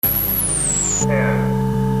10,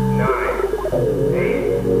 9, 8,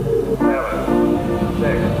 7,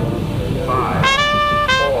 6, 5,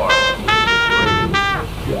 4,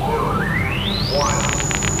 3, 2, 1,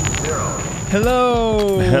 0.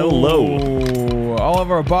 Hello. Hello. All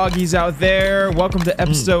of our boggies out there. Welcome to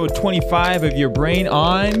episode 25 of Your Brain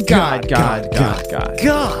on God.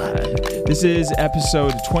 This is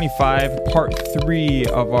episode 25, part 3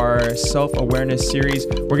 of our self-awareness series.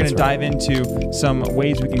 We're going to dive into some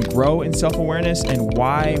ways we can grow in self-awareness and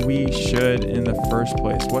why we should in the first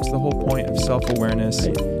place. What's the whole point of self-awareness?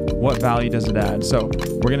 What value does it add? So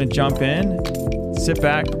we're going to jump in, sit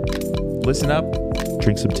back, listen up,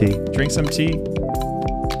 Drink some tea.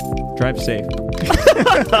 drive safe.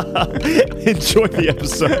 Enjoy the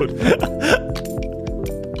episode.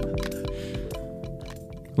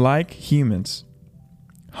 Like humans,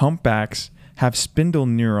 humpbacks have spindle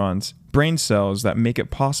neurons, brain cells that make it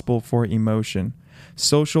possible for emotion,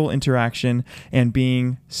 social interaction, and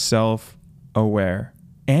being self-aware.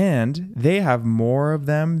 And they have more of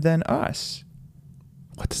them than us.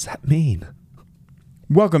 What does that mean?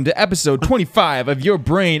 Welcome to episode 25 of Your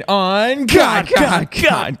Brain on God. Hello,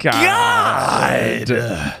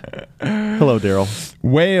 Daryl.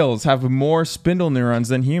 Whales have more spindle neurons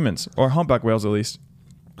than humans, or humpback whales at least.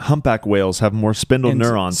 Humpback whales have more spindle And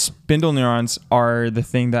neurons. Spindle neurons are the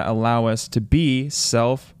thing that allow us to be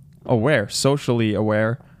self-aware, socially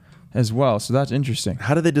aware as well. So that's interesting.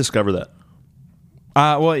 How did they discover that?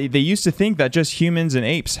 Well, they used to think that just humans and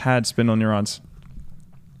apes had spindle neurons.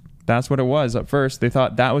 That's what it was at first. They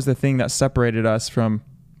thought that was the thing that separated us from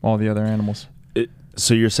all the other animals.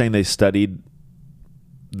 So you're saying they studied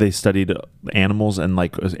animals and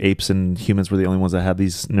like apes and humans were the only ones that had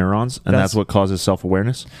these neurons, and that's what causes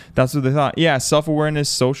self-awareness? That's what they thought. Yeah, self-awareness,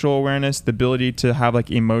 social awareness, the ability to have like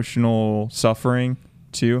emotional suffering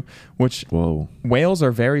too, which whales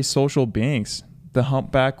are very social beings. The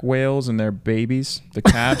humpback whales and their babies, the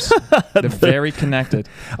calves, they're very connected.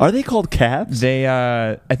 Are they called calves? They,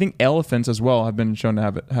 I think elephants as well have been shown to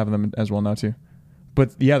have them as well now too.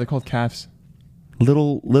 But yeah, they're called calves.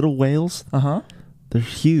 Little whales? Uh-huh. They're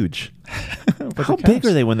huge. How big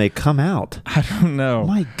are they when they come out? I don't know.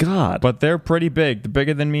 My God. But they're pretty big. They're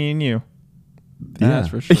bigger than me and you. That's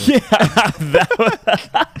for sure. Yeah, that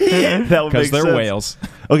would make Because they're sense. whales.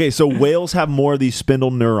 Okay, so whales have more of these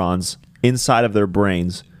spindle neurons inside of their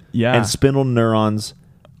brains. Yeah. And spindle neurons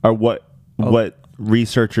are what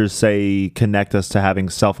researchers say connect us to having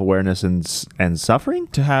self-awareness and suffering?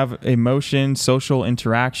 To have emotion, social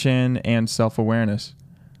interaction, and self-awareness.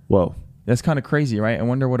 Whoa. That's kind of crazy, right? I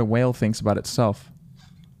wonder what a whale thinks about itself.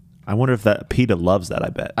 I wonder if that PETA loves that, I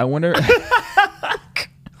bet. I wonder...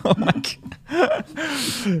 Oh my God.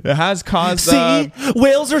 It has caused... See?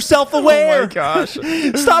 Whales are self-aware. Oh my gosh.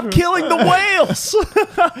 Stop killing the whales.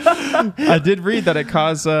 I did read that it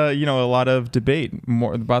caused, a lot of debate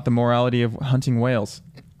about the morality of hunting whales.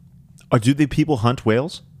 Or do the people hunt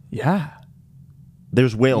whales? Yeah.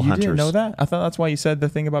 There's whale You hunters. didn't know that? I thought that's why you said the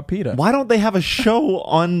thing about PETA. Why don't they have a show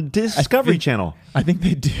on Discovery Channel I think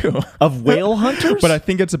they do. of whale hunters? But I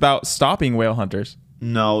think it's about stopping whale hunters.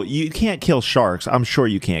 No, you can't kill sharks. I'm sure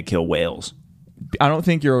you can't kill whales. I don't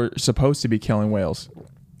think you're supposed to be killing whales.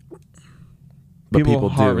 But people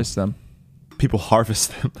harvest do. them. People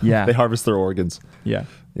harvest them. Yeah. They harvest their organs. Yeah.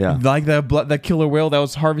 Yeah. Like that killer whale that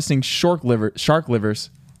was harvesting shark livers.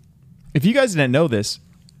 If you guys didn't know this,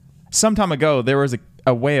 some time ago there was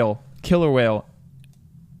a whale, killer whale,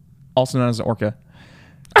 also known as an orca.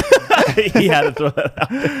 He had to throw that out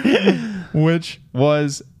there. Which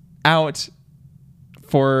was out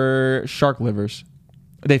for shark livers.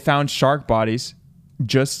 They found shark bodies,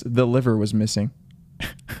 just the liver was missing.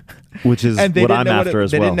 Which is And what I'm after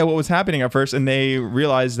as they well. didn't know what was happening at first, and they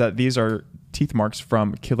realized that these are teeth marks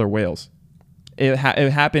from killer whales. It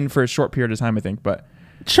happened for a short period of time, I think, but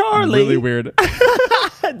Charlie. really weird.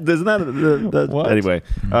 Isn't that What? Anyway,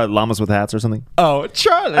 llamas with hats or something? Oh,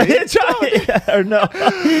 Charlie! Charlie. Or no.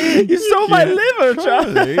 You stole my liver,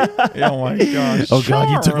 Charlie. Oh my gosh! Oh God,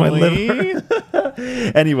 you took my liver.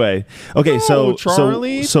 Anyway, okay, No,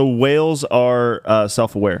 Charlie. so whales are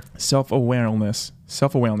self-aware. Self-awareness.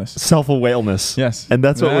 Self-awareness. Yes, And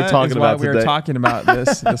that's what we're talking about We today. were talking about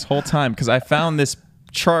this whole time because I found this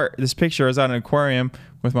picture. I was at an aquarium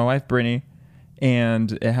with my wife Brittany,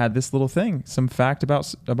 and it had this little thing, some fact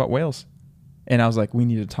about whales. And I was like, we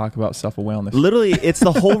need to talk about self-awareness. Literally, it's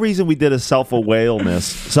the whole reason we did a self-awareness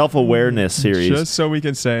series. Just so we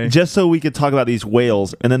can say. Just so we could talk about these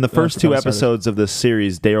whales. And then the first That's two how it started. episodes of this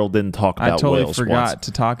series, Daryl didn't talk about I totally whales forgot once.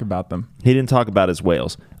 to talk about them. He didn't talk about his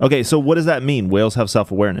whales. Okay, so what does that mean? Whales have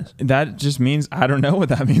self-awareness. That just means, I don't know what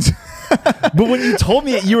that means. But when you told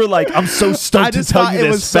me it, you were like, I'm so I stoked to just tell thought you it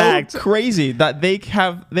this was fact. so crazy that they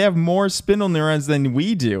have more spindle neurons than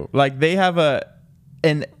we do. Like they have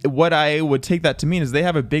and what I would take that to mean is they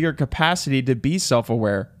have a bigger capacity to be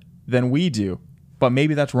self-aware than we do. But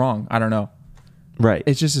maybe that's wrong. I don't know. Right.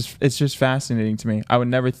 It's just fascinating to me. I would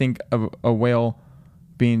never think of a whale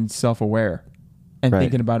being self-aware and Right.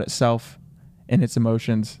 thinking about itself and its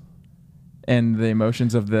emotions and the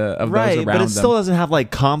emotions of those Right, around but it them. still doesn't have like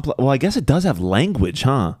complex. Well, I guess it does have language,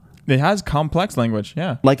 huh? It has complex language.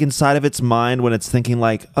 Yeah. Like inside of its mind when it's thinking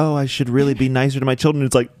like, oh, I should really be nicer to my children.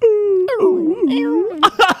 It's like,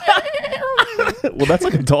 well, that's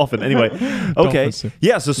like a dolphin. Anyway, okay. Dolphins.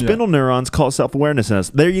 Yeah, so spindle neurons call self-awareness in us.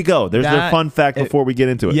 There you go. There's their That- fun fact before we get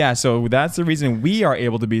into it. Yeah, so that's the reason we are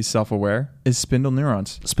able to be self-aware is spindle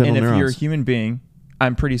neurons. Spindle and if you're a neurons. human being,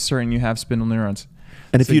 I'm pretty certain you have spindle neurons.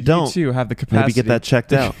 And if So you don't, too have the capacity get that checked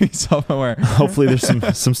to out. be self-aware. hopefully there's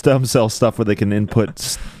some stem cell stuff where they can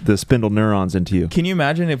input the spindle neurons into you. Can you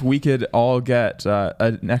imagine if we could all get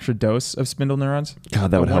an extra dose of spindle neurons?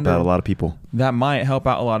 God, that would I help wonder- out a lot of people. That might help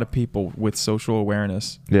out a lot of people with social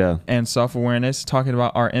awareness Yeah, and self-awareness, talking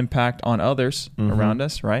about our impact on others Mm-hmm. around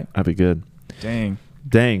us, right? that'd be good.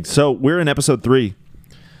 Dang. So we're in episode 3.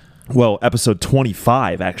 Well, episode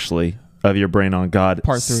 25, actually, of Your Brain on God.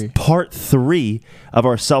 Part 3. Part 3 of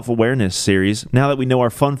our self-awareness series. Now that we know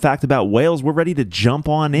our fun fact about whales, we're ready to jump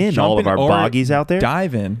on in, all of our or boggies out there.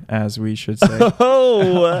 Dive in, as we should say.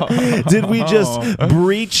 Oh, did we just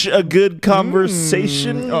breach a good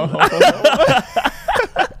conversation?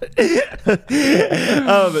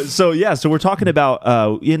 So we're talking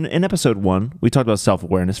about in episode 1 we talked about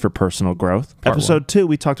self-awareness for personal growth. Part Episode 2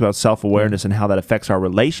 we talked about self-awareness and how that affects our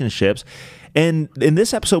relationships. And in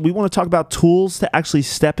this episode, we want to talk about tools to actually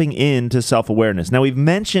stepping into self-awareness. Now, we've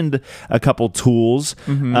mentioned a couple tools,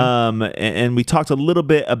 and we talked a little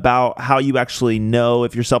bit about how you actually know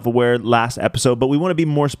if you're self-aware last episode, but we want to be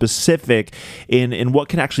more specific in what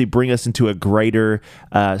can actually bring us into a greater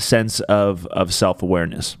sense of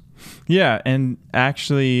self-awareness. Yeah, and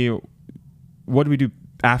actually, what do we do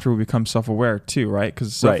after we become self-aware too, right? Because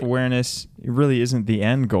Right. self-awareness really isn't the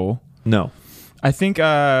end goal. No. I think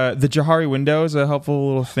the Johari window is a helpful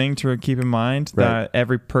little thing to keep in mind, Right. that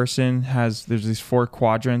every person there's these 4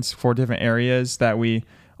 quadrants, 4 different areas that we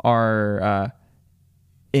are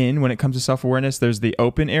in when it comes to self-awareness. There's the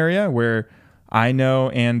open area where I know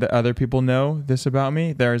and other people know this about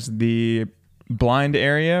me. There's the blind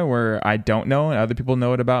area where I don't know and other people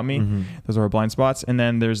know it about me. Those are our blind spots. And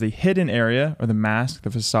then there's the hidden area, or the mask, the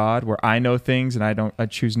facade, where I know things and I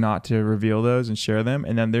choose not to reveal those and share them.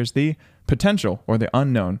 And then there's the potential, or the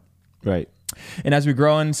unknown. Right. And as we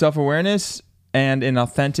grow in self-awareness and in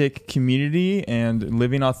authentic community and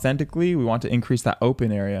living authentically, we want to increase that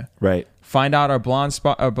open area. Right. Find out our blind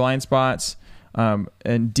spots,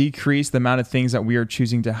 and decrease the amount of things that we are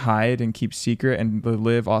choosing to hide and keep secret, and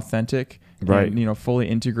live authentic, Right. and, fully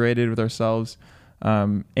integrated with ourselves,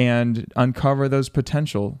 and uncover those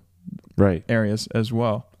potential Right. areas as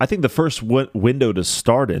well. I think the first window to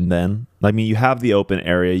start in, then, I mean, you have the open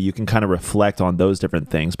area, you can kind of reflect on those different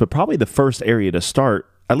things, but probably the first area to start,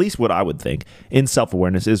 at least what I would think in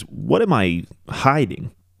self-awareness, is what am I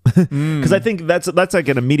hiding? Because I think that's like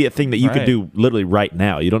an immediate thing that you can Right. do literally right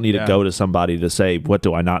now. You don't need Yeah. to go to somebody to say, what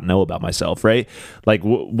do I not know about myself, right? Like,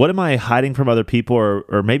 what am I hiding from other people,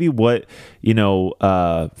 or maybe what,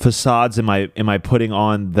 facades am I putting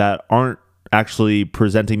on that aren't actually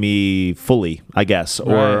presenting me fully, I guess,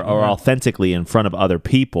 or Right, yeah. authentically in front of other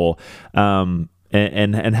people.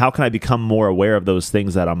 And how can I become more aware of those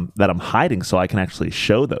things that I'm hiding, so I can actually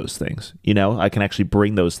show those things? I can actually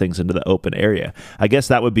bring those things into the open area. I guess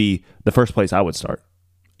that would be the first place I would start.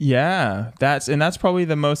 Yeah, that's probably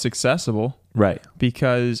the most accessible, Right.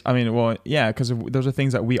 because because those are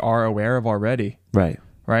things that we are aware of already. Right.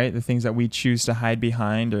 Right? The things that we choose to hide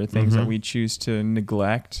behind, or things that we choose to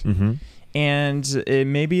neglect. Mm-hmm. And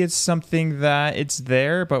maybe it's something that it's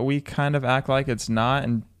there, but we kind of act like it's not,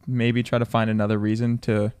 and maybe try to find another reason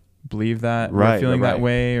to believe that Right, we're feeling right. that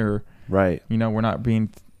way, or, Right. we're not being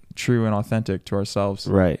true and authentic to ourselves.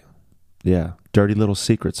 Right. Yeah. Dirty little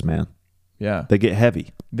secrets, man. Yeah. They get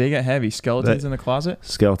heavy. They get heavy. Skeletons in the closet.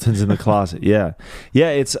 Skeletons in the closet. Yeah. Yeah.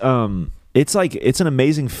 It's an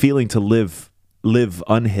amazing feeling to live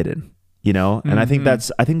unhidden, and I think that's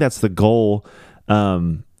the goal,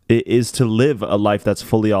 is to live a life that's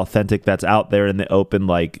fully authentic, that's out there in the open,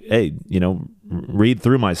 like, hey, read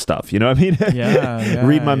through my stuff. You know what I mean? Yeah,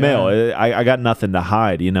 read my mail. I got nothing to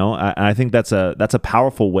hide, I think that's a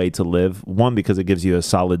powerful way to live. One, because it gives you a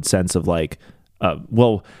solid sense of like,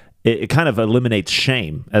 it kind of eliminates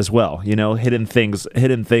shame as well. Hidden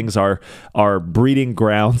things are breeding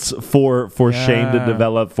grounds for shame to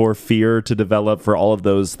develop, for fear to develop, for all of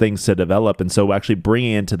those things to develop. And so actually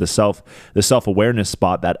bringing into the self-awareness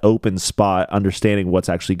spot, that open spot, understanding what's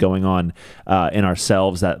actually going on in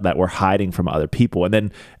ourselves that we're hiding from other people.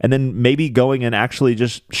 And then maybe going and actually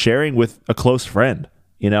just sharing with a close friend.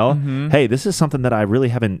 Hey, this is something that I really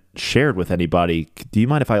haven't shared with anybody. Do you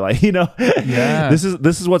mind if I this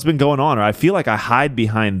is what's been going on, or I feel like I hide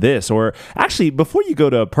behind this. Or actually, before you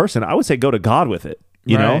go to a person, I would say go to God with it.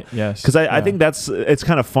 Right. Yes. Because I think it's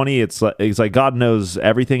kind of funny. It's like God knows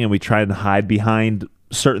everything, and we try and hide behind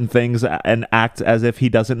certain things and act as if he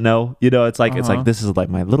doesn't know. It's like this is like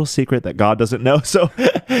my little secret that God doesn't know. So,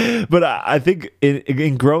 but I think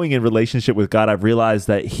in growing in relationship with God, I've realized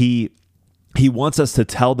that He wants us to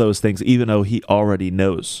tell those things, even though he already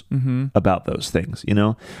knows about those things.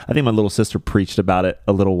 I think my little sister preached about it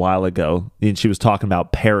a little while ago, and she was talking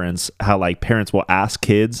about parents, how like parents will ask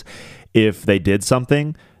kids if they did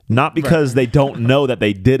something, not because they don't know that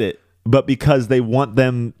they did it, but because they want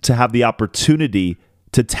them to have the opportunity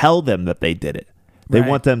to tell them that they did it. They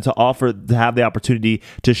want them to have the opportunity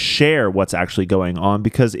to share what's actually going on,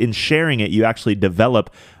 because in sharing it, you actually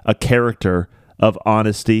develop a character of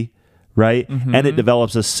honesty, right? And it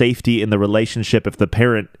develops a safety in the relationship if the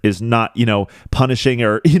parent is not, punishing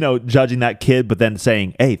or, judging that kid, but then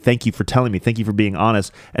saying, hey, thank you for telling me, thank you for being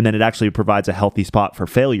honest. And then it actually provides a healthy spot for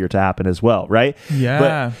failure to happen as well, right? Yeah.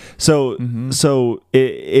 But so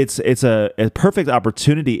it's a perfect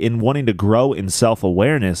opportunity in wanting to grow in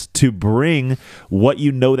self-awareness to bring what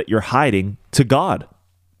you know that you're hiding to God.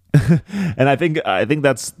 And I think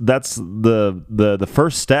that's the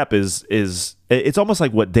first step is it's almost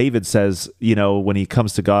like what David says, when he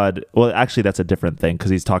comes to God. Well, actually, that's a different thing, because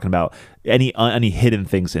he's talking about any hidden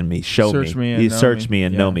things in me, search me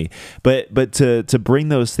and know me. But to bring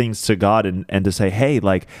those things to God and to say, hey,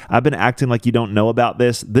 like, I've been acting like you don't know about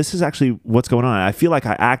this. This is actually what's going on. I feel like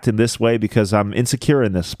I act in this way because I'm insecure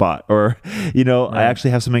in this spot, or I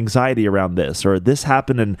actually have some anxiety around this, or this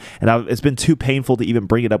happened and it's been too painful to even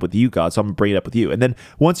bring it up with you, God. So I'm gonna bring it up with you. And then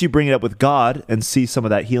once you bring it up with God and see some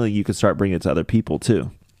of that healing, you can start bringing it to other people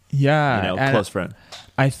too. Yeah, close friend.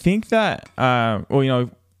 I think that on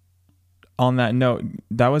that note,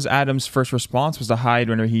 that was Adam's first response, was to hide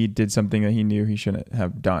whenever he did something that he knew he shouldn't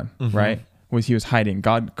have done. Right? He was hiding.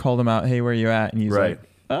 God called him out. Hey, where are you at? And he's like,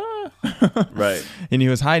 right. And he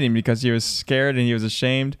was hiding because he was scared and he was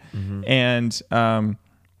ashamed. And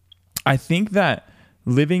I think that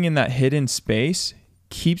living in that hidden space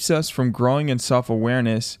keeps us from growing in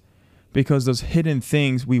self-awareness, because those hidden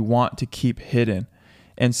things we want to keep hidden.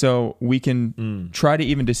 And so we can try to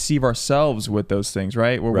even deceive ourselves with those things,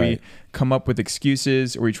 right? Where we come up with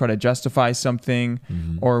excuses, or we try to justify something,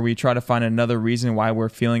 or we try to find another reason why we're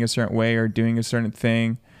feeling a certain way or doing a certain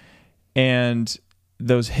thing. And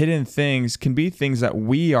those hidden things can be things that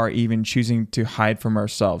we are even choosing to hide from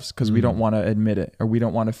ourselves because we don't want to admit it, or we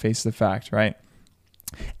don't want to face the fact, right?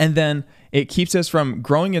 And then it keeps us from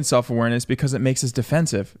growing in self-awareness because it makes us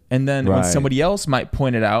defensive. And then when somebody else might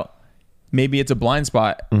point it out, maybe it's a blind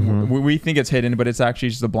spot. We think it's hidden, but it's actually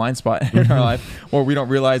just a blind spot in our life, or we don't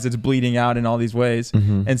realize it's bleeding out in all these ways.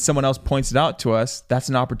 And someone else points it out to us. That's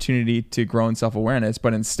an opportunity to grow in self-awareness.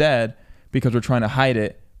 But instead, because we're trying to hide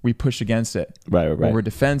it, we push against it. Right. Or we're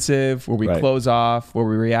defensive, or we close off, or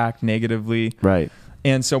we react negatively. Right.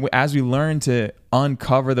 And so as we learn to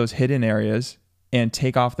uncover those hidden areas and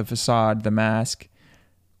take off the facade, the mask,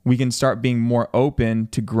 we can start being more open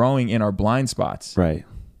to growing in our blind spots. Right.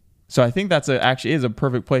 So I think that's actually is a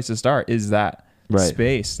perfect place to start, is that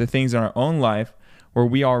space, the things in our own life where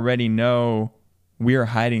we already know we are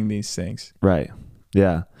hiding these things. Right.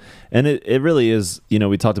 Yeah. And it really is,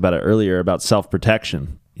 we talked about it earlier about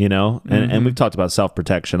self-protection, and we've talked about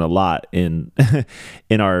self-protection a lot in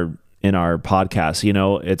our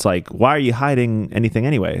podcast. It's like, why are you hiding anything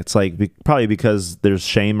anyway? It's like probably because there's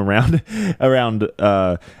shame around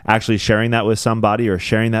actually sharing that with somebody, or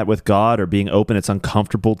sharing that with God, or being open. It's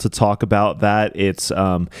uncomfortable to talk about that. It's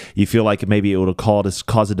you feel like maybe it will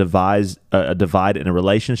cause a divide in a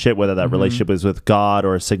relationship, whether that relationship is with God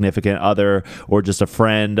or a significant other or just a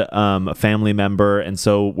friend, a family member. And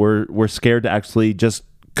so we're scared to actually just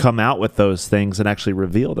come out with those things and actually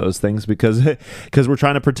reveal those things because we're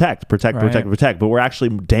trying to protect, but we're actually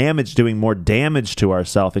doing more damage to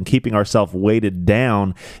ourselves and keeping ourselves weighted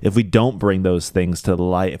down if we don't bring those things to the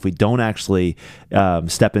light, if we don't actually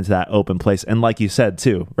step into that open place. And like you said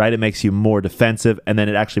too, right, it makes you more defensive, and then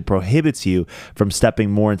it actually prohibits you from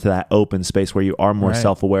stepping more into that open space where you are more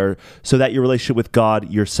self-aware, so that your relationship with God,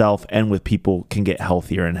 yourself, and with people can get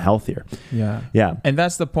healthier and healthier. Yeah. And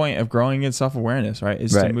that's the point of growing in self-awareness, right?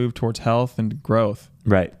 Is to move towards health and growth.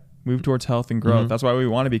 Right. Move towards health and growth. That's why we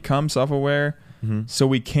want to become self-aware, so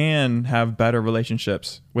we can have better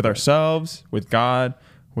relationships with ourselves, with God,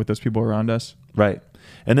 with those people around us. Right.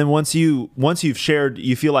 And then once you've shared,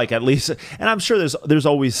 you feel like at least, and I'm sure there's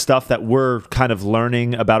always stuff that we're kind of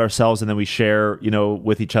learning about ourselves, and then we share,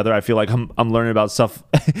 with each other. I feel like I'm learning about stuff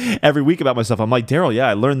every week about myself. I'm like, Daryl, yeah,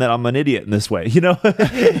 I learned that I'm an idiot in this way,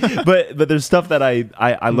 but there's stuff that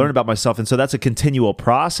I learn about myself, and so that's a continual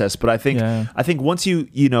process. But I think once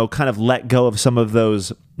you kind of let go of some of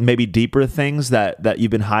those maybe deeper things that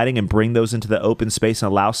you've been hiding and bring those into the open space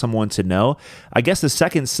and allow someone to know, I guess the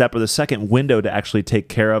second step or the second window to actually take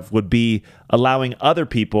care of would be allowing other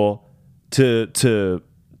people to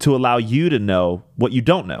allow you to know what you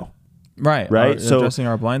don't know. Right. So addressing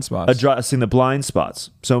our blind spots. Addressing the blind spots.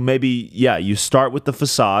 So maybe, you start with the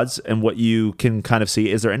facades and what you can kind of see.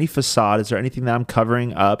 Is there any facade? Is there anything that I'm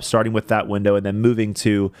covering up, starting with that window and then moving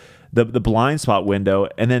to the blind spot window?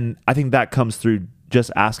 And then I think that comes through just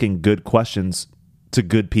asking good questions to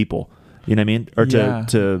good people, you know what I mean? Or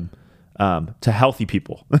to healthy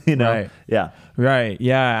people, Right. Yeah. Right.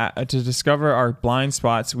 Yeah. To discover our blind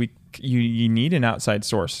spots, you need an outside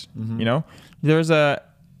source. There's an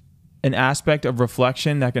aspect of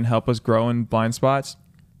reflection that can help us grow in blind spots,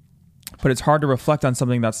 but it's hard to reflect on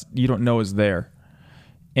something that's you don't know is there.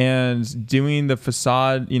 And doing the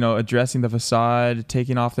facade, addressing the facade,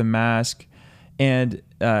 taking off the mask, and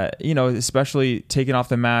especially taking off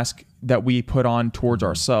the mask that we put on towards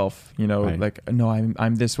ourselves, like, no,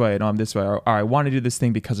 I'm this way, no, I'm this way, or I want to do this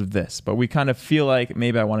thing because of this, but we kind of feel like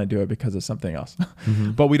maybe I want to do it because of something else.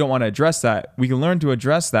 But we don't want to address that. We can learn to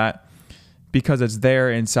address that because it's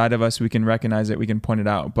there inside of us. We can recognize it, we can point it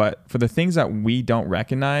out. But for the things that we don't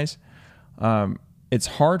recognize, it's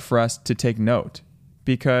hard for us to take note,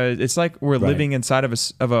 because it's like we're living inside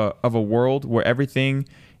of a world where everything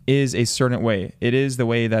is a certain way. It is the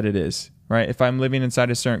way that it is, right? If I'm living inside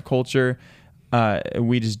a certain culture,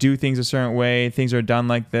 we just do things a certain way. Things are done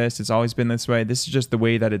like this. It's always been this way. This is just the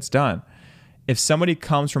way that it's done. If somebody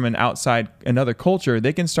comes from another culture,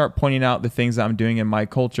 they can start pointing out the things that I'm doing in my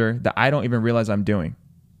culture that I don't even realize I'm doing.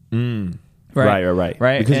 Right.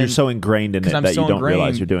 Because you're so ingrained in it that you don't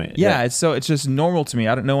realize you're doing it. Yeah. It's just normal to me.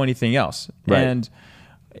 I don't know anything else. Right. And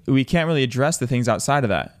we can't really address the things outside of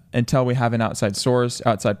that until we have an outside source,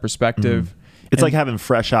 outside perspective. It's like having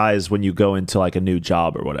fresh eyes when you go into like a new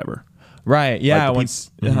job or whatever. Right. Yeah. Like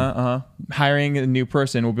hiring a new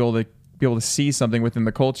person will be able to see something within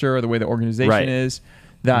the culture or the way the organization is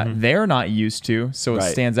that they're not used to. So it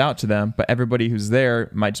stands out to them, but everybody who's there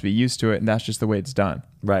might just be used to it. And that's just the way it's done.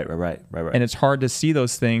 Right. And it's hard to see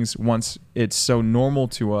those things once it's so normal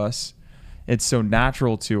to us. It's so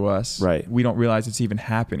natural to us. Right. We don't realize it's even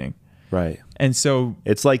happening. Right. And so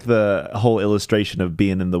it's like the whole illustration of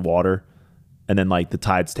being in the water and then like the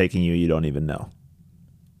tide's taking you don't even know.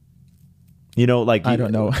 Like I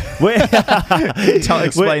don't know. Explain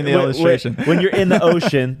the illustration. When you're in the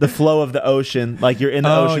ocean, the flow of the ocean, like you're in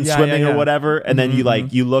the ocean swimming or whatever, and then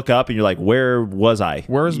you look up and you're like, where was I?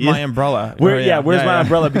 Where's my umbrella? Where's my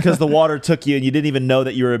umbrella? Because the water took you and you didn't even know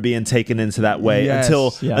that you were being taken into that way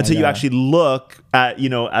until you actually look at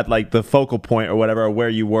at like the focal point or whatever, or where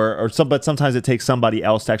you were, but sometimes it takes somebody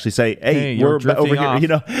else to actually say, hey we're over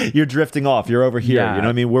here. Off. You're drifting off. You're over here. You know what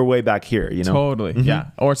I mean? We're way back here. Totally. Yeah.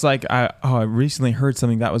 Or it's like I recently heard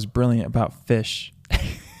something that was brilliant about fish,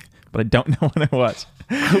 but I don't know what it was.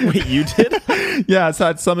 Wait, you did? Yeah, it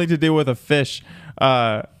had something to do with a fish.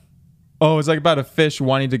 It's like about a fish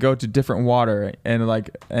wanting to go to different water, and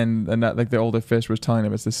that, like the older fish was telling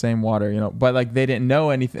him it's the same water, but like they didn't know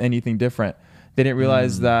anything different. They didn't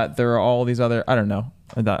realize that there are all these other, I don't know.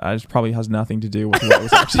 That just probably has nothing to do with what it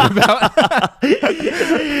was actually about.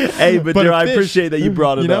 Hey, but Daryl, I appreciate that you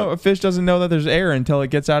brought it up. A fish doesn't know that there's air until it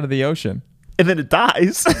gets out of the ocean. And then it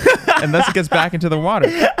dies. Unless it gets back into the water.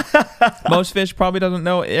 Most fish probably doesn't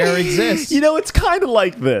know air exists. It's kind of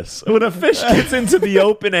like this. When a fish gets into the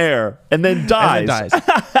open air and then dies.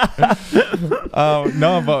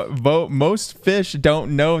 But most fish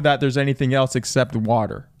don't know that there's anything else except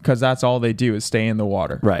water, because that's all they do is stay in the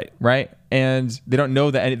water. Right. And they don't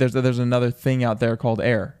know that there's another thing out there called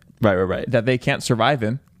air. Right. that they can't survive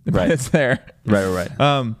in. But Right. it's there. Right.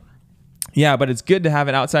 Yeah, but it's good to have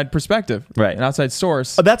an outside perspective, Right. an outside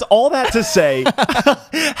source. That's all that to say.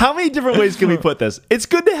 How many different ways can we put this? It's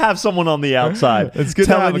good to have someone on the outside. It's good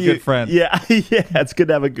to have telling a good friend. Yeah, it's good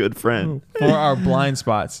to have a good friend. For our blind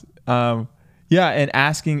spots. And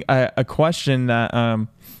asking a question that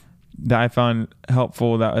I found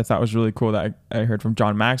helpful, that I thought was really cool, that I heard from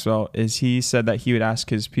John Maxwell, is he said that he would ask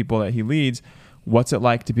his people that he leads, what's it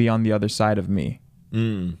like to be on the other side of me?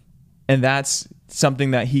 And that's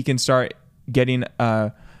something that he can start getting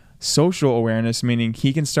social awareness, meaning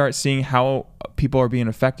he can start seeing how people are being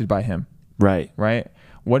affected by him. Right.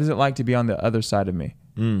 What is it like to be on the other side of me?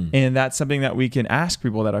 And that's something that we can ask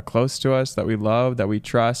people that are close to us, that we love, that we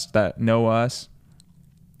trust, that know us.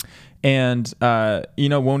 And,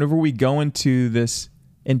 whenever we go into this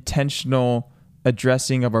intentional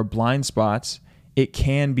addressing of our blind spots, it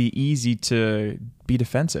can be easy to be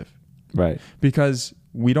defensive. Right. Because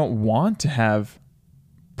we don't want to have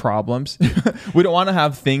problems. We don't want to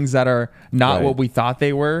have things that are not Right. what we thought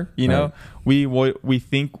they were. You know, we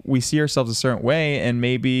think we see ourselves a certain way, and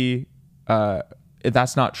maybe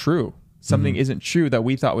that's not true. Something isn't true that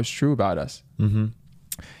we thought was true about us.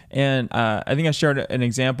 And I think I shared an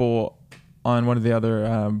example on one of the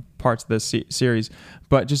other parts of this series,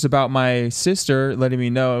 but just about my sister letting me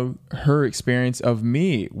know her experience of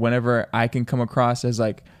me whenever I can come across as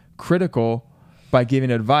like critical by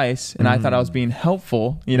giving advice, and I thought I was being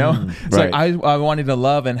helpful, It's Right. like I wanted to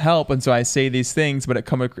love and help, and so I say these things, but it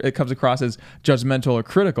comes across as judgmental or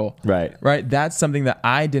critical. Right. That's something that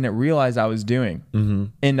I didn't realize I was doing.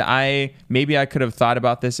 And maybe I could have thought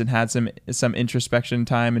about this and had some introspection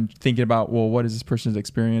time and thinking about, well, what is this person's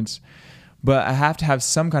experience? But I have to have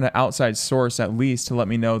some kind of outside source at least to let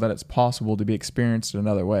me know that it's possible to be experienced in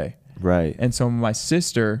another way. Right. And so my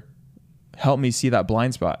sister helped me see that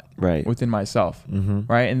blind spot within myself.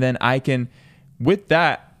 Right. And then I can, with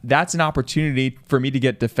that's an opportunity for me to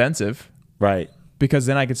get defensive. Right. Because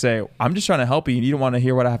then I could say, I'm just trying to help you, and you don't want to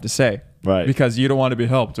hear what I have to say. Right. Because you don't want to be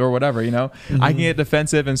helped or whatever, I can get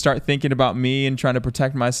defensive and start thinking about me and trying to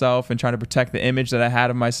protect myself and trying to protect the image that I had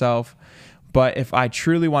of myself. But if I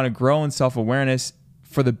truly want to grow in self-awareness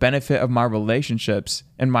for the benefit of my relationships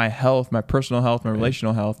and my health, my personal health, my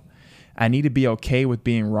relational health, I need to be okay with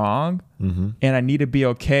being wrong. And I need to be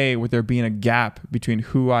okay with there being a gap between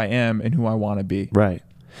who I am and who I want to be. Right.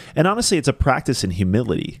 And honestly, it's a practice in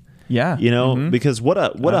humility. Yeah. Because what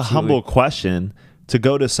a humble question to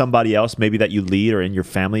go to somebody else, maybe that you lead or in your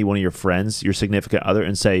family, one of your friends, your significant other,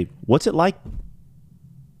 and say, what's it like?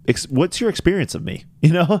 What's your experience of me?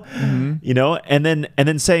 And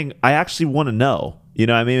then saying, I actually want to know,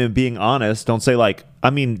 and being honest. Don't say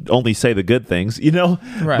only say the good things,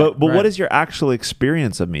 but what is your actual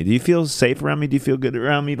experience of me? Do you feel safe around me? Do you feel good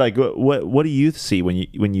around me? Like what do you see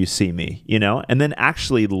when you see me, and then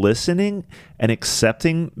actually listening and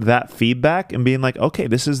accepting that feedback and being like, okay,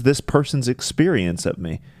 this is this person's experience of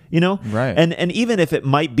me, Right. And even if it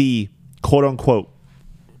might be quote unquote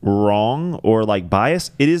wrong or like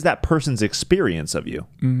biased, it is that person's experience of you,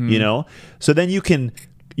 so then you can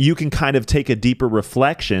kind of take a deeper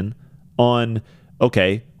reflection on,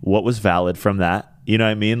 okay, what was valid from that,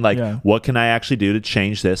 what can I actually do to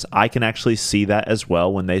change this? I can actually see that as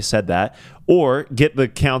well when they said that, or get the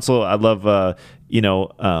counsel. I love the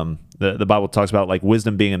Bible talks about like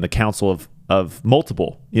wisdom being in the counsel of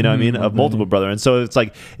multiple, of multiple brother. And so it's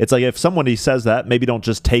like if somebody says that, maybe don't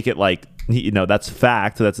just take it like, that's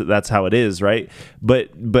fact. That's how it is. Right.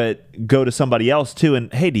 But go to somebody else too.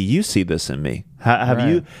 And hey, do you see this in me?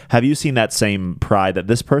 Have you seen that same pride that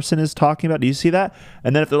this person is talking about? Do you see that?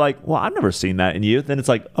 And then if they're like, well, I've never seen that in you, then it's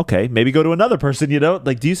like, okay, maybe go to another person,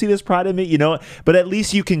 like, do you see this pride in me? But at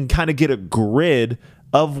least you can kind of get a grid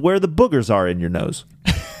of where the boogers are in your nose.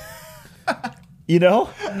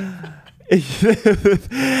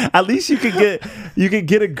 At least you can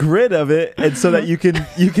get a grid of it, and so that you can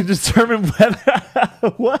determine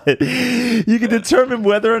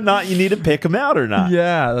whether or not you need to pick them out or not.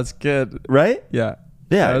 Yeah, that's good. Right? Yeah,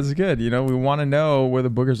 that's good. We want to know where the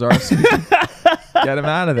boogers are, so we can get them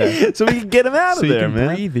out of there. So we can get them out so of there, you can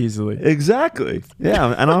man. breathe easily. Exactly.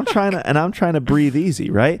 Yeah, and I'm trying to breathe easy,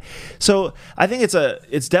 right? So I think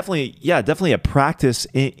it's definitely a practice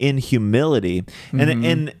in humility,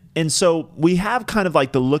 and so we have kind of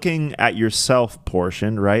like the looking at yourself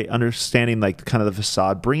portion, right? Understanding like kind of the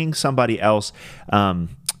facade, bringing somebody else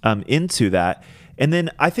into that. And then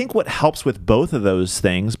I think what helps with both of those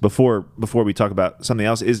things before we talk about something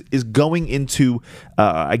else is going into,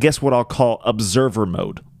 I guess what I'll call observer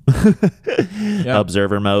mode.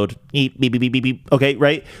 Observer mode. Beep, beep, beep, beep, beep, beep. Okay,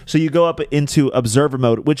 right? So you go up into observer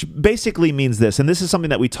mode, which basically means this, and this is something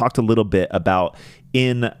that we talked a little bit about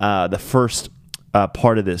in the first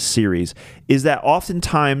part of this series, is that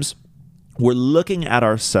oftentimes we're looking at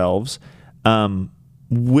ourselves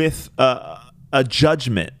with a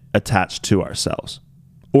judgment attached to ourselves.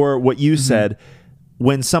 Or what you said,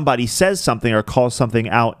 when somebody says something or calls something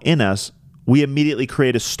out in us, we immediately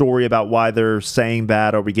create a story about why they're saying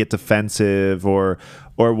that, or we get defensive or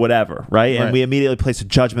whatever, right? And we immediately place a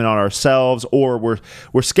judgment on ourselves, or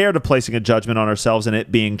we're scared of placing a judgment on ourselves and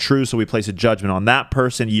it being true, so we place a judgment on that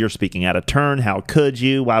person. You're speaking out of turn. How could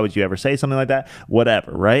you? Why would you ever say something like that?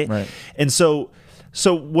 Whatever, right? And so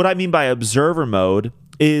what I mean by observer mode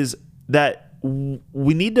is that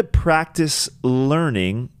we need to practice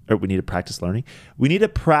learning, or we need to practice learning. We need to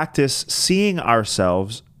practice seeing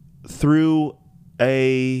ourselves through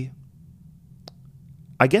I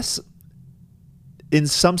guess, in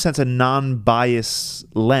some sense, a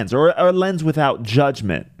non-biased lens, or a lens without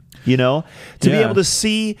judgment, to be able to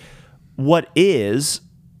see what is,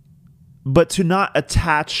 but to not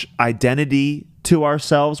attach identity to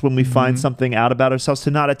ourselves when we find something out about ourselves,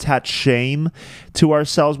 to not attach shame to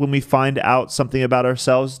ourselves when we find out something about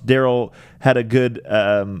ourselves. Daryl had a good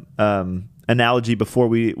analogy before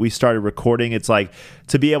we started recording. It's like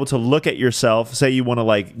to be able to look at yourself, say you want to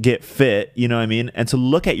like get fit, you know what I mean? And to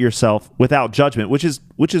look at yourself without judgment, which is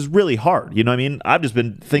really hard. You know what I mean? I've just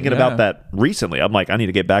been thinking about that recently. I'm like, I need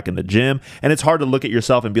to get back in the gym. And it's hard to look at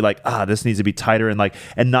yourself and be like, this needs to be tighter,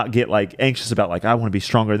 and not get like anxious about like, I want to be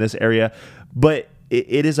stronger in this area. But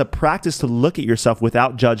it is a practice to look at yourself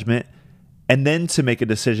without judgment, and then to make a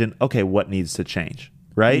decision, okay, what needs to change,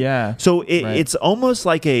 right? Yeah. So it's almost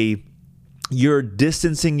like you're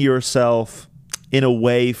distancing yourself in a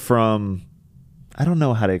way from, I don't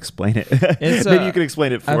know how to explain it. Maybe you can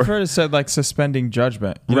explain it for I've heard it said like suspending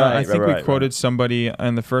judgment. I think we quoted somebody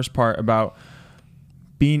in the first part about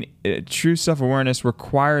being true self-awareness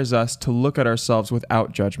requires us to look at ourselves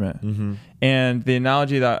without judgment. And the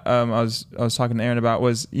analogy that I was talking to Aaron about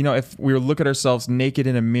was, if we look at ourselves naked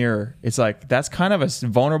in a mirror, it's like that's kind of a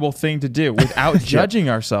vulnerable thing to do without judging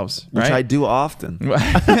ourselves, right? Which I do often.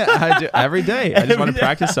 I do every day. I just want to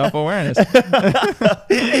practice self-awareness. But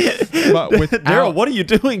Daryl, what are you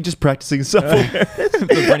doing? Just practicing self-awareness. So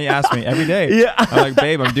Brittany asked me every day. Yeah. I'm like,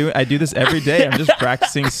 babe, I do this every day. I'm just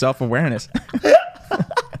practicing self-awareness.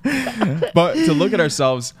 But to look at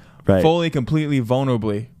ourselves fully, completely,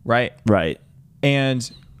 vulnerably, right? Right. And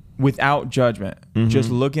without judgment, just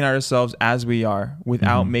looking at ourselves as we are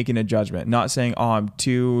without making a judgment, not saying, I'm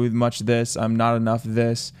too much this, I'm not enough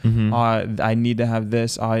this, I need to have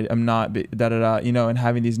this, I'm not, and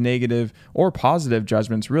having these negative or positive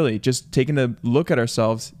judgments, really just taking a look at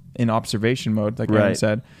ourselves in observation mode, like Aaron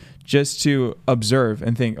said, just to observe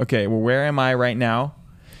and think, okay, well, where am I right now?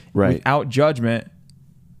 Without judgment.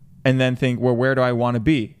 And then think, well, where do I want to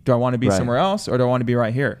be? Do I want to be somewhere else, or do I want to be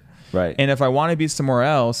right here? Right. And if I want to be somewhere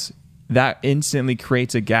else, that instantly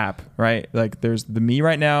creates a gap, right? Like there's the me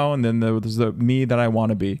right now, and then there's the me that I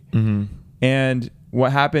want to be. And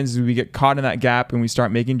what happens is we get caught in that gap and we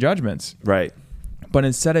start making judgments. Right. But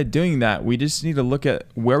instead of doing that, we just need to look at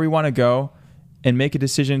where we want to go and make a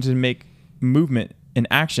decision to make movement and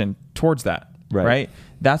action towards that. Right?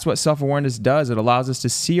 That's what self-awareness does. It allows us to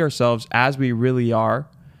see ourselves as we really are.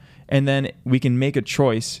 And then we can make a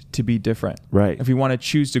choice to be different. Right. If we want to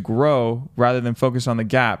choose to grow rather than focus on the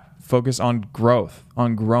gap, focus on growth,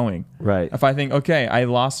 on growing. Right. If I think, okay, I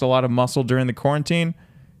lost a lot of muscle during the quarantine,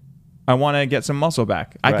 I want to get some muscle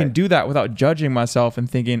back. I can do that without judging myself and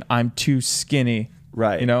thinking I'm too skinny.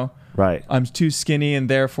 Right. Right. I'm too skinny and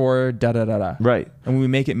therefore da-da-da-da. Right. And we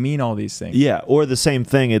make it mean all these things. Yeah. Or the same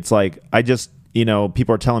thing. It's like, I just,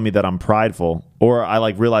 people are telling me that I'm prideful, or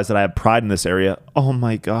I realize that I have pride in this area. Oh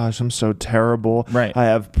my gosh, I'm so terrible. Right. I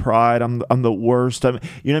have pride. I'm the worst. You know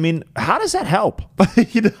what I mean? How does that help?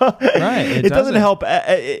 Right. It doesn't help.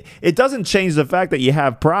 It doesn't change the fact that you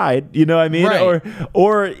have pride. You know what I mean? Right.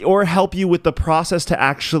 Or help you with the process to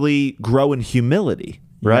actually grow in humility.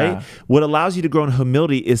 Right. Yeah. What allows you to grow in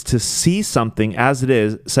humility is to see something as it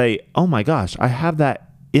is, say, oh my gosh, I have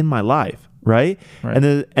that in my life. Right.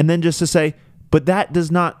 And then just to say, but that does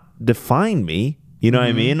not define me. You know what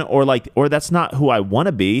I mean? Or that's not who I want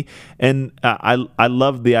to be. And I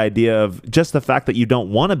love the idea of just the fact that you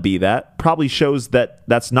don't want to be that probably shows that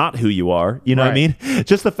that's not who you are. You know what I mean?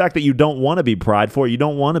 Just the fact that you don't want to be prideful, or you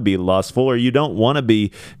don't want to be lustful, or you don't want to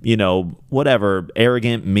be, whatever,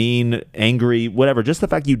 arrogant, mean, angry, whatever. Just the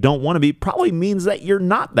fact you don't want to be probably means that you're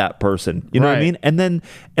not that person. You know what I mean? And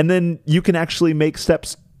then you can actually make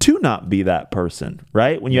steps to not be that person,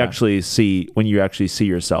 right? When you actually see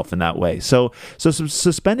yourself in that way. So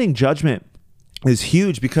suspending judgment is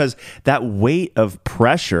huge, because that weight of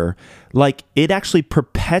pressure, like, it actually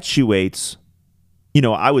perpetuates,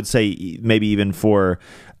 I would say maybe even for,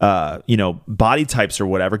 body types or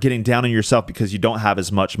whatever, getting down on yourself because you don't have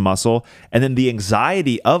as much muscle. And then the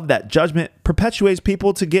anxiety of that judgment perpetuates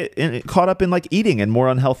people to get caught up in like eating and more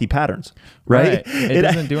unhealthy patterns, right? It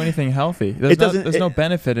doesn't do anything healthy. There's no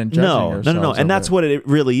benefit in judging ourselves. No. And that's what it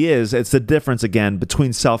really is. It's the difference, again,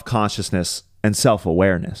 between self-consciousness and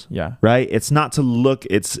self-awareness. Yeah. Right? It's not to look,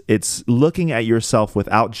 it's looking at yourself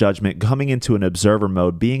without judgment, coming into an observer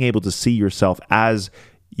mode, being able to see yourself as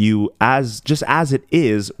it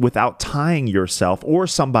is, without tying yourself or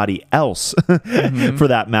somebody else for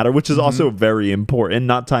that matter, which is also very important,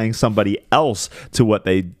 not tying somebody else to what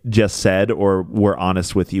they just said or were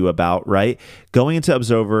honest with you about, right? Going into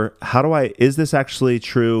observer, is this actually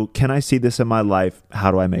true? Can I see this in my life?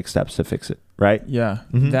 How do I make steps to fix it? Right? Yeah.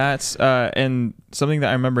 That's and something that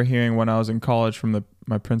I remember hearing when I was in college from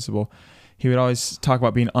my principal. He would always talk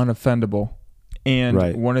about being unoffendable.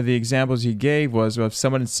 And one of the examples he gave was, if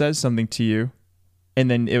someone says something to you and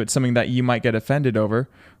then it's something that you might get offended over,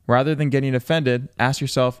 rather than getting offended, ask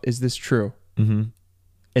yourself, is this true?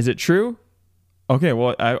 Is it true? Okay,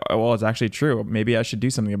 well, it's actually true. Maybe I should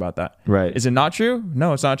do something about that. Right. Is it not true?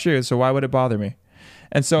 No, it's not true. So why would it bother me?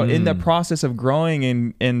 And so in the process of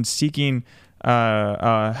growing and seeking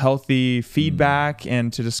healthy feedback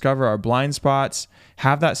and to discover our blind spots,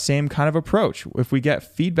 have that same kind of approach. If we get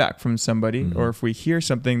feedback from somebody or if we hear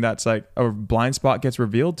something that's like a blind spot gets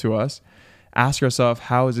revealed to us, ask ourselves,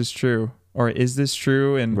 how is this true? Or is this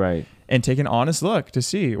true? And take an honest look to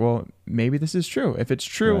see, well, maybe this is true. If it's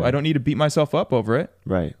true, I don't need to beat myself up over it.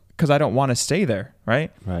 Right. Because I don't want to stay there,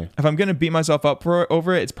 right? Right. If I'm going to beat myself up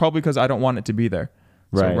over it, it's probably because I don't want it to be there.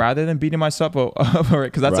 So rather than beating myself over it,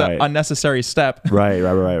 because that's an unnecessary step. Right.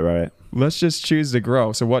 Let's just choose to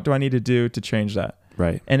grow. So what do I need to do to change that?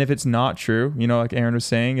 Right. And if it's not true, like Aaron was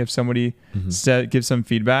saying, if somebody gives some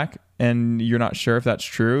feedback and you're not sure if that's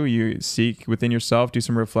true, you seek within yourself, do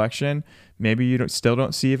some reflection. Maybe you still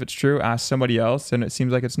don't see if it's true. Ask somebody else, and it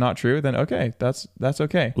seems like it's not true. Then okay, that's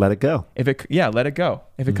okay. Let it go. Let it go.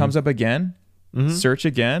 If it comes up again, search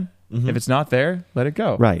again. If it's not there, let it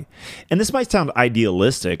go. Right. And this might sound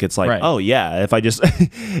idealistic. It's like, oh yeah, if I just,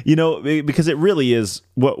 because it really is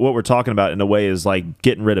what we're talking about in a way is like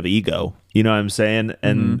getting rid of ego. You know what I'm saying?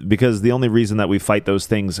 And because the only reason that we fight those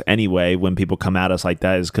things anyway, when people come at us like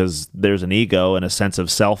that, is because there's an ego and a sense of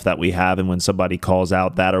self that we have. And when somebody calls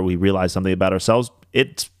out that, or we realize something about ourselves,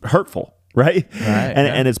 it's hurtful. Right.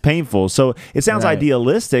 And it's painful. So it sounds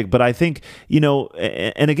idealistic, but I think,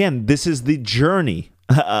 and again, this is the journey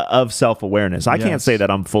of self-awareness. I can't say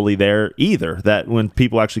that I'm fully there either. That when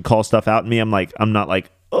people actually call stuff out at me, I'm not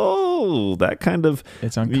like, oh, that kind of,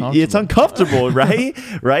 it's uncomfortable. It's uncomfortable, right?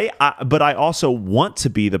 Right. But I also want to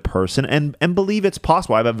be the person and believe it's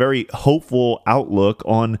possible. I have a very hopeful outlook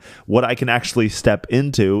on what I can actually step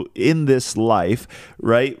into in this life,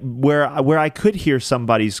 right? Where I could hear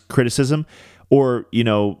somebody's criticism, or,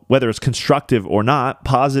 whether it's constructive or not,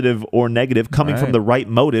 positive or negative, coming from the right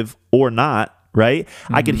motive or not, right?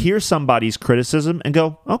 I could hear somebody's criticism and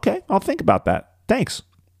go, okay, I'll think about that. Thanks.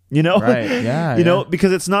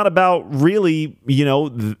 Because it's not about really,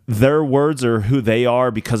 their words or who they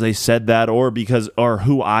are because they said that, or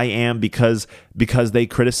who I am because they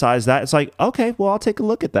criticize that. It's like, okay, well, I'll take a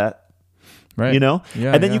look at that. Right.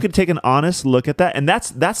 And then you could take an honest look at that. And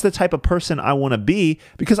that's the type of person I want to be,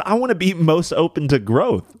 because I want to be most open to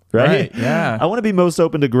growth. Right? Yeah. I want to be most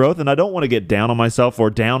open to growth, and I don't want to get down on myself or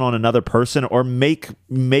down on another person or make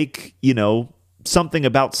something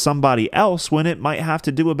about somebody else when it might have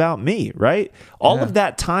to do about me, right? All of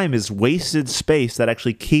that time is wasted space that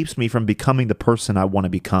actually keeps me from becoming the person I want to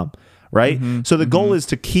become. Right? So the goal is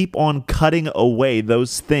to keep on cutting away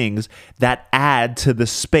those things that add to the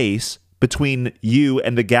space between you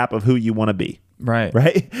and the gap of who you want to be. Right.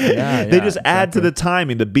 They just add to the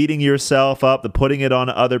timing, the beating yourself up, the putting it on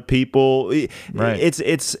other people. Right.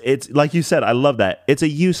 It's like you said, I love that. It's a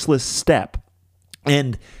useless step.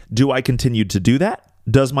 And do I continue to do that?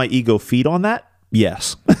 Does my ego feed on that?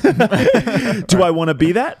 Yes. Do I want to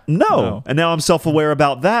be that? No. And now I'm self-aware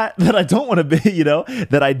about that I don't want to be,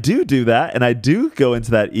 that I do that, and I do go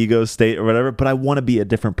into that ego state or whatever, but I want to be a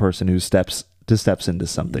different person who steps into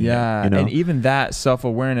something. Yeah. And even that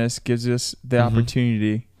self-awareness gives us the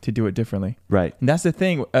opportunity to do it differently. Right. And that's the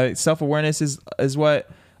thing. Self-awareness is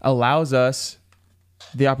what allows us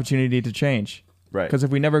the opportunity to change. Right. Because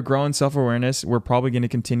if we never grow in self-awareness, we're probably going to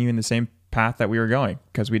continue in the same path that we were going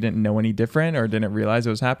because we didn't know any different or didn't realize it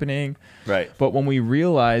was happening. Right. But when we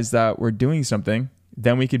realize that we're doing something,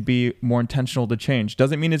 then we could be more intentional to change.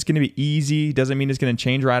 Doesn't mean it's going to be easy. Doesn't mean it's going to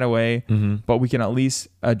change right away. But we can at least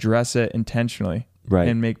address it intentionally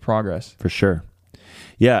and make progress. For sure.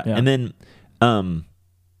 Yeah. And then,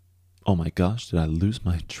 oh my gosh, did I lose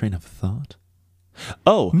my train of thought?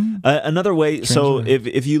 Another way. So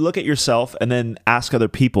if you look at yourself and then ask other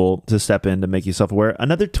people to step in to make you self-aware,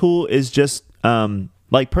 another tool is just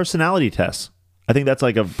like personality tests. I think that's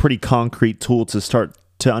like a pretty concrete tool to start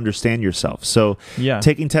to understand yourself. So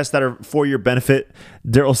taking tests that are for your benefit.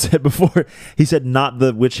 Daryl said before, he said, not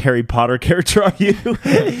the which Harry Potter character are you?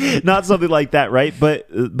 Not something like that, right? But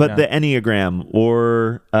the Enneagram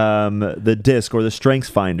or the DISC or the Strengths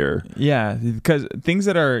Finder. Yeah, because things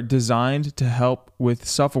that are designed to help with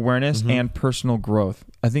self-awareness and personal growth.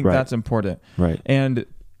 I think that's important. Right. And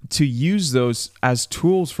to use those as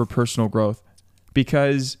tools for personal growth,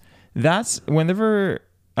 because that's whenever...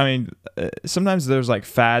 I mean, sometimes there's like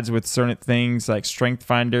fads with certain things like Strength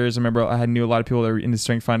Finders. I remember I knew a lot of people that were into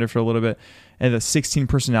Strength Finder for a little bit. And the 16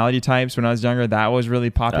 personality types when I was younger, that was really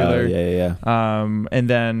popular. And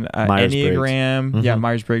then Enneagram.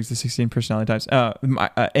 Myers-Briggs, the 16 personality types.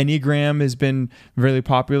 Enneagram has been really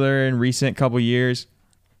popular in recent couple years.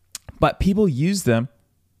 But people use them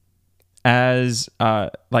as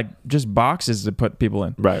like just boxes to put people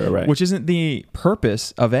in, right, which isn't the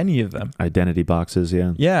purpose of any of them. Identity boxes,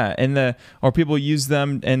 or people use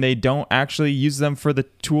them and they don't actually use them for the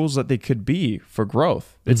tools that they could be for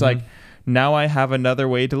growth. It's like, now I have another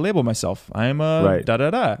way to label myself. I'm a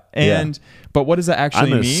da-da-da. And, but what does that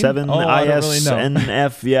actually mean? I'm a 7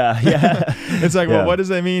 ISNF. It's like, well, what does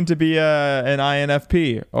that mean to be an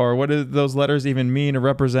INFP? Or what do those letters even mean to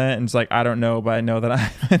represent? And it's like, I don't know, but I know that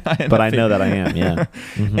I'm an INFP. But I know that I am,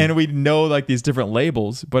 And we know like these different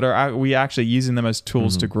labels, but are we actually using them as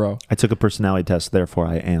tools to grow? I took a personality test, therefore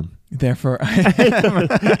I am. Thank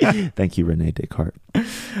you, Rene Descartes.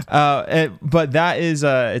 But that is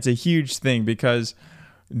it's a huge thing because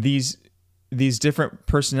these different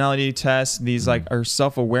personality tests, these like are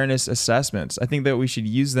self-awareness assessments. I think that we should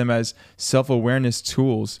use them as self-awareness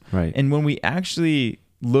tools. Right. And when we actually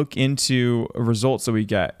look into results that we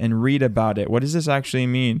get and read about it, what does this actually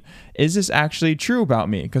mean? Is this actually true about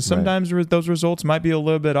me? Because sometimes those results might be a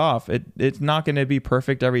little bit off. It's not going to be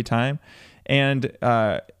perfect every time. And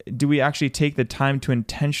do we actually take the time to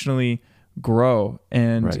intentionally grow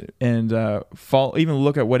and even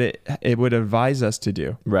look at what it would advise us to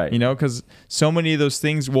do? Right. You know, because so many of those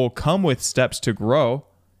things will come with steps to grow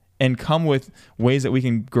and come with ways that we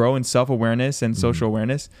can grow in self-awareness and social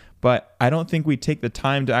awareness. But I don't think we take the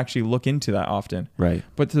time to actually look into that often. Right.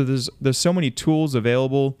 But there's so many tools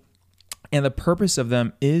available, and the purpose of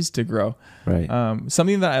them is to grow. Right.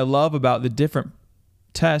 Something that I love about the different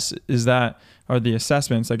tests is that, or the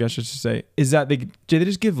assessments, I guess I should say, is that they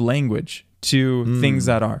just give language to things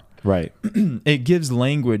that are. Right. It gives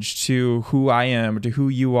language to who I am, to who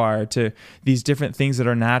you are, to these different things that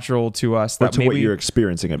are natural to us. Or to what you're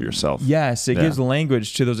experiencing of yourself. Yes, it gives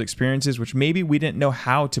language to those experiences, which maybe we didn't know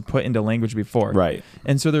how to put into language before. Right.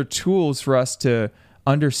 And so they're tools for us to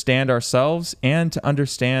understand ourselves and to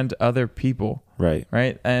understand other people. Right.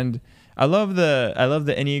 Right. And I love the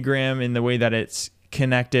Enneagram in the way that it's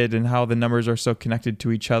connected and how the numbers are so connected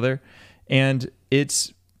to each other. And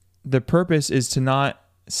the purpose is to not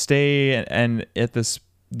stay and at the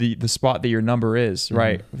spot that your number is,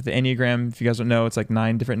 right? With the Enneagram, if you guys don't know, it's like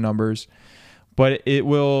 9 different numbers, but it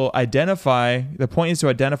will identify, the point is to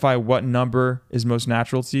identify what number is most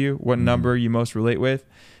natural to you, what number you most relate with,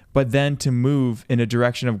 but then to move in a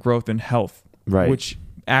direction of growth and health, which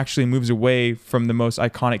actually moves away from the most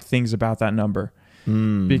iconic things about that number.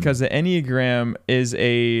 Because the Enneagram is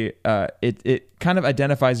it kind of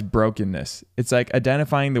identifies brokenness. It's like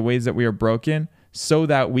identifying the ways that we are broken so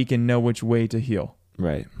that we can know which way to heal.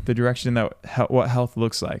 Right. The direction that what health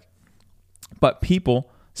looks like. But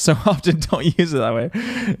people so often don't use it that way.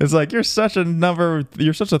 It's like, you're such a number,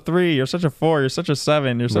 you're such a 3, you're such a 4, you're such a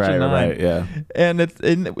 7, you're such a 9. Right, yeah. And it's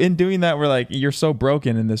in doing that, we're like, you're so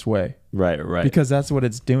broken in this way. Right. Because that's what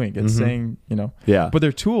it's doing. It's saying, Yeah. But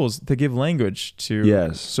they're tools to give language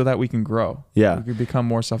to, so that we can grow. Yeah. We can become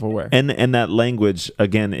more self-aware. And that language,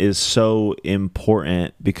 again, is so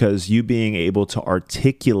important because you being able to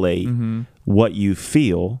articulate what you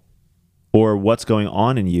feel or what's going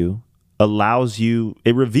on in you allows you,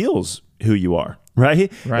 it reveals who you are,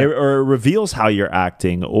 right? Or it reveals how you're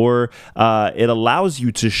acting, or it allows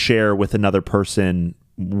you to share with another person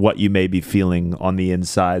what you may be feeling on the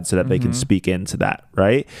inside so that they can speak into that,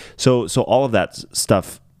 right? So all of that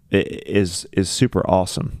stuff is super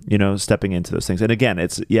awesome, stepping into those things. And again,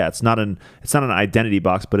 it's not an identity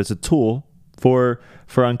box, but it's a tool for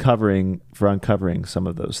uncovering some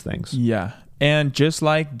of those things. Yeah. And just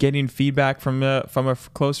like getting feedback from a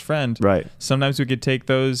close friend, Right. Sometimes we could take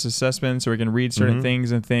those assessments, or we can read certain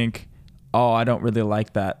things and think, oh, I don't really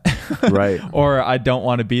like that. Right. Or I don't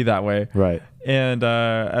want to be that way. Right. And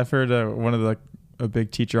I've heard one of a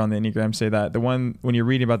big teacher on the Enneagram say that when you're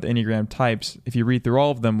reading about the Enneagram types, if you read through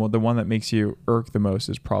all of them, well, the one that makes you irk the most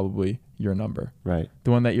is probably your number. Right.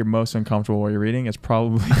 The one that you're most uncomfortable while you're reading is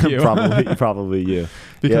probably you. probably you.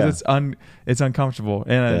 Because it's uncomfortable.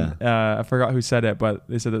 And I forgot who said it, but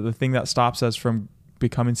they said that the thing that stops us from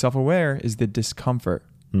becoming self-aware is the discomfort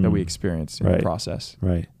that we experience in the process.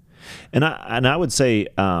 Right. And I would say,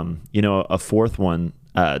 a fourth one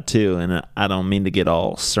too, and I don't mean to get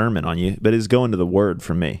all sermon on you, but is going to the Word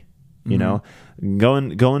for me. Going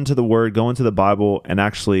to the Word, going to the Bible, and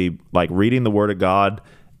actually like reading the Word of God,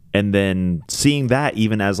 and then seeing that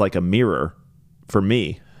even as like a mirror for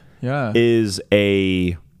me, is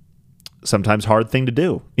a sometimes hard thing to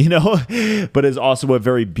do, but is also a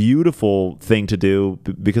very beautiful thing to do,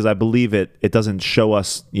 because I believe it doesn't show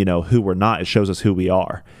us, who we're not. It shows us who we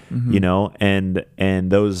are,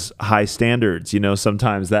 and those high standards,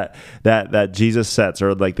 sometimes that Jesus sets,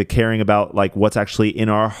 or like the caring about like what's actually in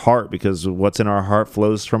our heart, because what's in our heart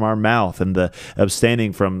flows from our mouth, and the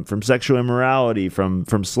abstaining from sexual immorality, from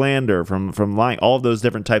slander, from lying, all of those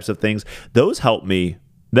different types of things, those help me.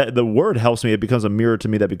 That the Word helps me. It becomes a mirror to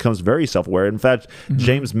me that becomes very self-aware. In fact,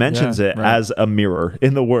 James mentions it as a mirror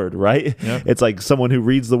in the Word, right? Yep. It's like someone who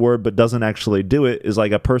reads the Word but doesn't actually do it is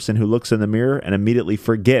like a person who looks in the mirror and immediately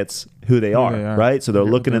forgets who they are, right? So they're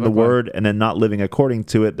looking in the Word and then not living according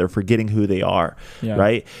to it. They're forgetting who they are,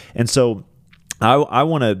 right? And so I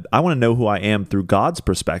want to know who I am through God's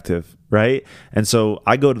perspective, right? And so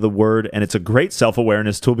I go to the Word, and it's a great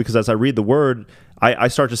self-awareness tool, because as I read the Word, I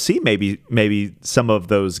start to see maybe some of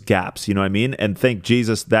those gaps, you know what I mean? And thank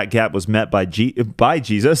Jesus that gap was met by Jesus.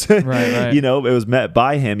 Right. It was met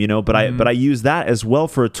by him, but I use that as well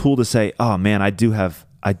for a tool to say, oh man, I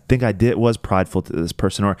think was prideful to this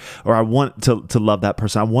person, or I want to love that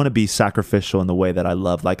person. I want to be sacrificial in the way that I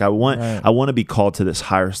love. Like I want to be called to this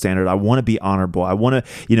higher standard. I want to be honorable. I want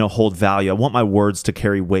to, hold value. I want my words to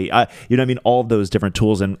carry weight. All of those different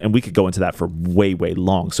tools, and we could go into that for way, way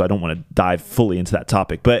long. So I don't want to dive fully into that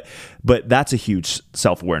topic, but that's a huge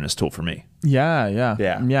self-awareness tool for me.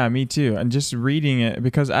 Yeah, me too. And just reading it,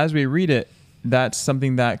 because as we read it, that's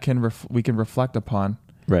something that we can reflect upon.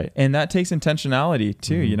 Right. And that takes intentionality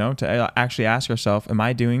too, to actually ask yourself, am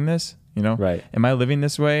I doing this? Right. Am I living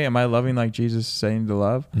this way? Am I loving like Jesus is saying to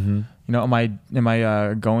love? Am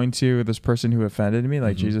I going to this person who offended me,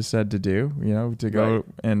 like Jesus said to do, to go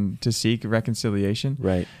and to seek reconciliation?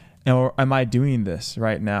 Right. Or am I doing this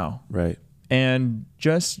right now? Right. And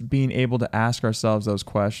just being able to ask ourselves those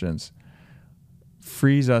questions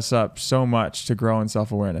frees us up so much to grow in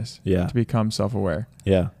self-awareness, to become self-aware.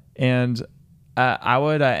 Yeah. And I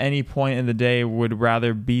would, at any point in the day, would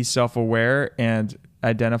rather be self-aware and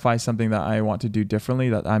identify something that I want to do differently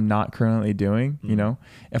that I'm not currently doing.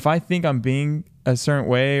 If I think I'm being a certain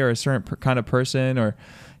way or a certain kind of person or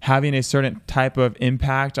having a certain type of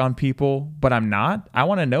impact on people, but I'm not, I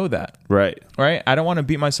want to know that. Right. I don't want to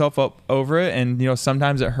beat myself up over it. And,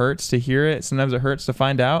 sometimes it hurts to hear it. Sometimes it hurts to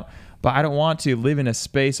find out, but I don't want to live in a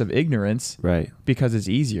space of ignorance. Right. Because it's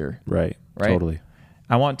easier. Right. Totally.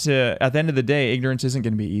 I want to, at the end of the day, ignorance isn't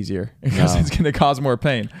going to be easier because it's going to cause more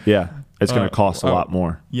pain. Yeah. It's going to cost a lot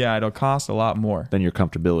more. Yeah. It'll cost a lot more than your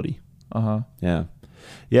comfortability. Yeah.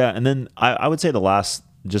 Yeah. And then I would say the last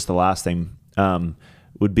thing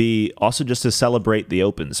would be also just to celebrate the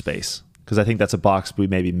open space. Cause I think that's a box we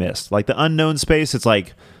maybe missed. Like the unknown space, it's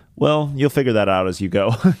like, well, you'll figure that out as you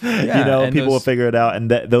go. People will figure it out,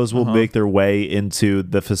 and those will make their way into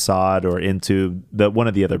the facade or into one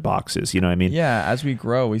of the other boxes. You know what I mean? Yeah. As we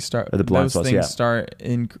grow, we start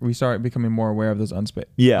we start becoming more aware of those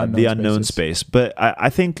the unknown space. But I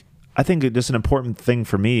think just an important thing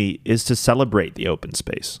for me is to celebrate the open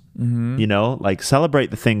space. Like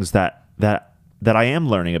celebrate the things that I am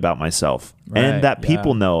learning about myself, and that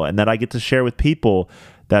people know, and that I get to share with people.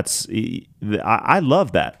 I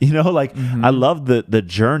love that, I love the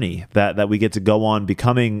journey that we get to go on,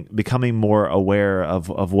 becoming more aware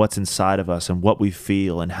of what's inside of us and what we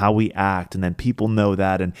feel and how we act. And then people know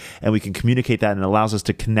that, and we can communicate that, and it allows us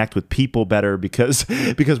to connect with people better because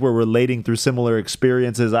we're relating through similar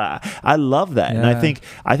experiences. I love that. Yeah. And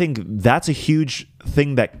I think that's a huge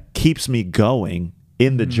thing that keeps me going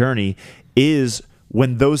in the journey is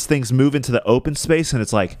when those things move into the open space and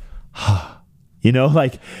it's like, you know,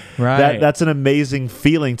 like that's an amazing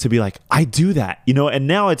feeling to be like, I do that, you know. And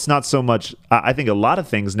now it's not so much, I think a lot of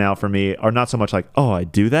things now for me are not so much like, oh, I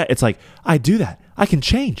do that. It's like, I do that. I can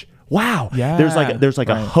change. Wow. Yeah. There's like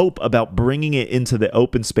a hope about bringing it into the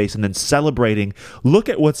open space and then celebrating. Look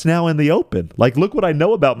at what's now in the open. Like, look what I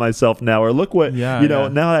know about myself now, or look what, now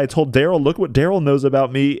that I told Daryl, look what Daryl knows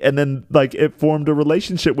about me. And then like it formed a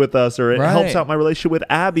relationship with us, or it helps out my relationship with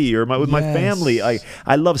Abby or with my family.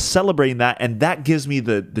 I love celebrating that. And that gives me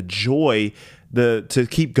the joy to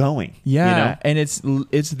keep going. Yeah. You know? And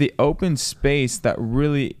it's the open space that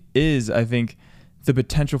really is, I think, the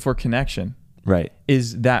potential for connection. Right.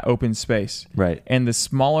 Is that open space. Right. And the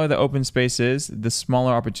smaller the open space is, the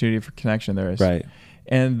smaller opportunity for connection there is. Right.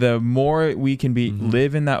 And the more we can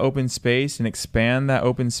live in that open space and expand that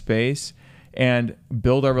open space and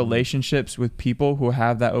build our relationships with people who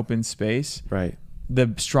have that open space, right,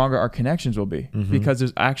 the stronger our connections will be, because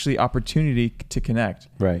there's actually opportunity to connect.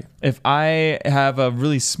 Right. If I have a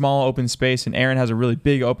really small open space and Aaron has a really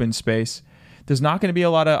big open space, there's not going to be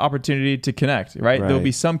a lot of opportunity to connect, right? There'll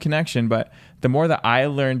be some connection, but the more that I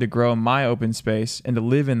learn to grow my open space and to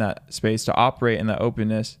live in that space, to operate in that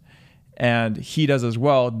openness, and he does as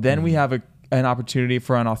well, then we have an opportunity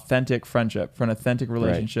for an authentic friendship, for an authentic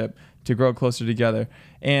relationship, to grow closer together.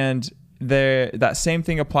 And that same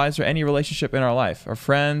thing applies for any relationship in our life. Our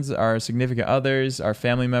friends, our significant others, our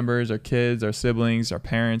family members, our kids, our siblings, our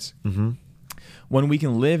parents. When we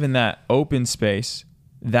can live in that open space,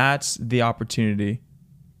 that's the opportunity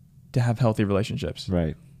to have healthy relationships.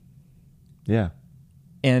 Right. Yeah.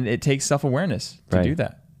 And it takes self-awareness to do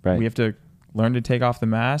that. Right. We have to learn to take off the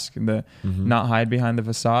mask and not hide behind the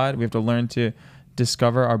facade. We have to learn to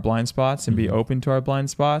discover our blind spots and be open to our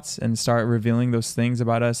blind spots and start revealing those things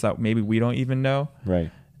about us that maybe we don't even know.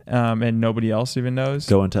 Right. And nobody else even knows.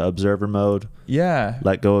 Go into observer mode. Yeah.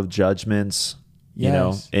 Let go of judgments. You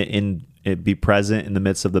know, it be present in the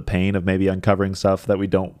midst of the pain of maybe uncovering stuff that we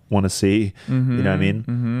don't want to see. You know what I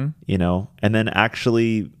mean? You know, and then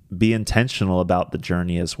actually be intentional about the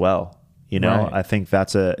journey as well. You know, I think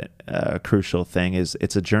that's a crucial thing. Is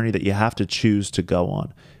it's a journey that you have to choose to go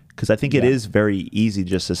on, because I think it is very easy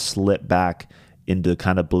just to slip back into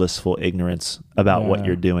kind of blissful ignorance about what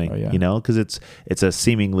you're doing. You know, because it's a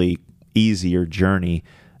seemingly easier journey.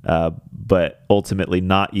 But ultimately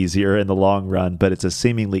not easier in the long run, but it's a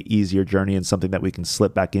seemingly easier journey and something that we can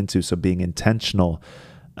slip back into. So being intentional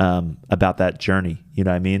about that journey, you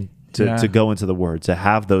know what I mean? To go into the Word, to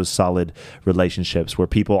have those solid relationships where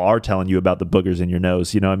people are telling you about the boogers in your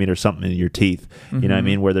nose, you know what I mean? Or something in your teeth, you know what I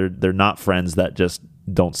mean? Where they're not friends that just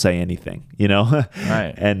don't say anything, you know?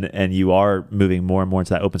 Right. And you are moving more and more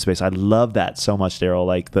into that open space. I love that so much, Daryl.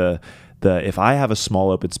 Like if I have a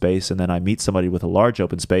small open space and then I meet somebody with a large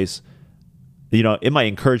open space, you know, it might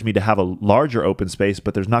encourage me to have a larger open space,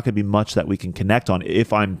 but there's not going to be much that we can connect on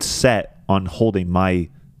if I'm set on holding my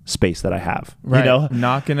space that I have. Right. You know?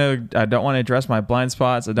 I don't want to address my blind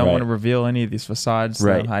spots. I don't want to reveal any of these facades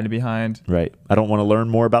that I'm hiding behind. Right. I don't want to learn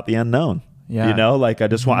more about the unknown. Yeah. You know, like I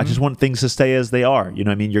just want things to stay as they are. You know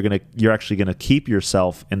what I mean? You're actually going to keep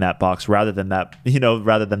yourself in that box rather than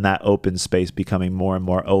that open space becoming more and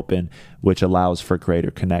more open, which allows for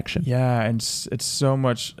greater connection. Yeah. And it's so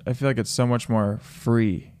much, I feel like it's so much more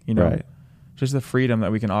free, you know, just the freedom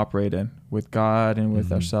that we can operate in with God and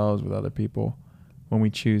with ourselves, with other people when we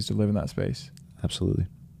choose to live in that space. Absolutely.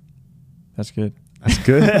 That's good. That's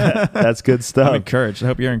good. That's good stuff. I'm encouraged. I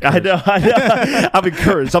hope you're encouraged. I know. I'm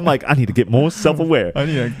encouraged. I'm like, I need to get more self-aware.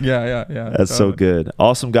 Yeah. That's so good.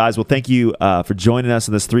 Awesome, guys. Well, thank you for joining us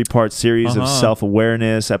in this 3-part series of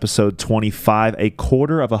self-awareness, episode 25, a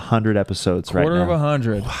quarter of 100 episodes right now. Quarter of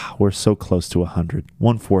 100. Wow, we're so close to 100.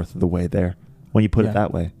 1/4 of the way there. When you put it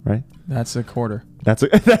that way, right? That's a quarter. We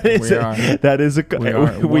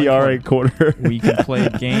are a quarter. We can play a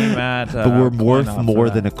game at but we're worth more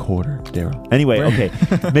than a quarter, Daryl. Anyway, okay.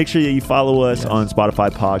 Make sure that you follow us on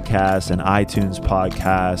Spotify Podcasts and iTunes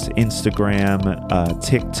Podcasts, Instagram,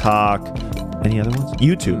 TikTok. Any other ones?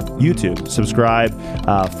 YouTube. Subscribe,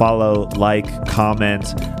 follow, like,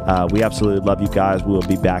 comment. We absolutely love you guys. We'll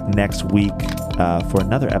be back next week for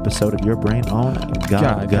another episode of Your Brain on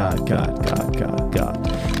God.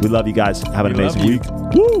 We love you guys. Have an amazing week.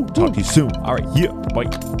 Woo! Talk to you soon. All right. Yeah. Bye.